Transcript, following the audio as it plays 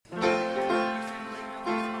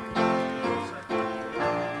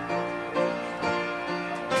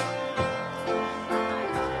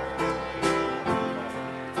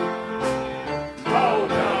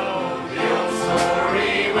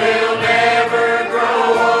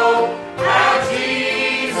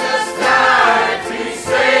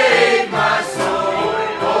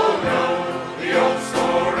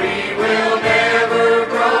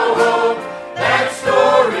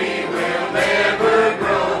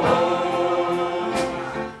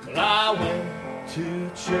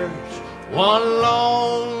One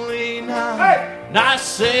lonely night, and I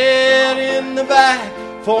sat in the back,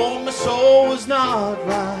 for my soul was not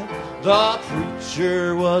right. The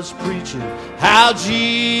preacher was preaching how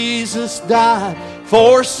Jesus died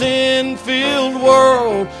for a sin-filled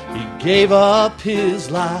world. He gave up his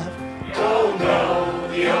life. Oh no,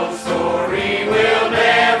 the old story will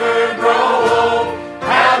never grow old.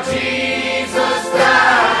 How Jesus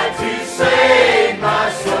died to save my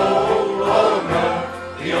soul. Oh no,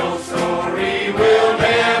 the old story will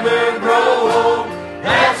never grow old.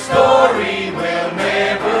 That story will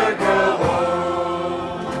never grow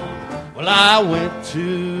old. Well, I went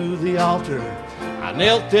to the altar. I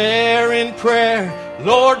knelt there in prayer.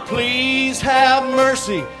 Lord, please have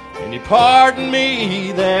mercy. And he pardoned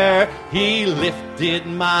me there. He lifted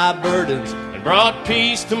my burdens and brought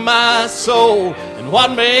peace to my soul. And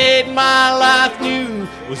what made my life new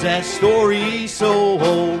was that story so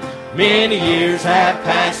old. Many years have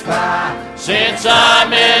passed by since I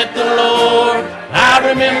met the Lord. I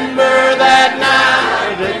remember that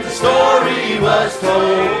night that the story was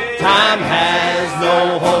told. Time has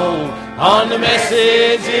no hold on the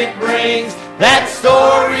message it brings. That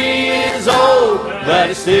story is old,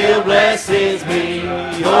 but it still blesses me.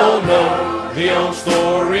 Oh no, the old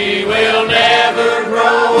story will never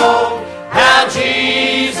grow old. How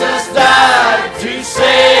Jesus died to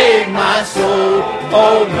save my soul.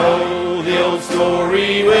 Oh no, the old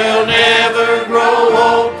story will never grow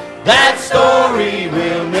old. That story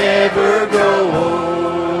will never grow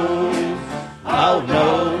old. Oh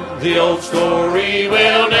no, the old story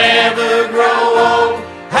will never grow old.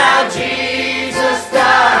 How Jesus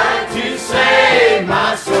died to save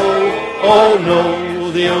my soul. Oh no,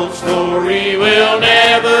 the old story will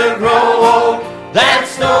never grow old. That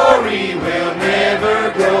story will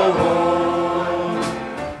never grow old.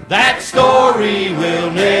 That story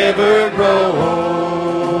will never grow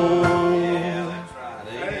old. That's right.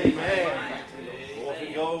 Amen. Well, if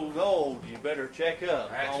it goes old, you better check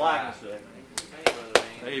up. All I can say.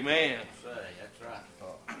 Amen. That's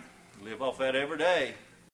right. Live off that every day.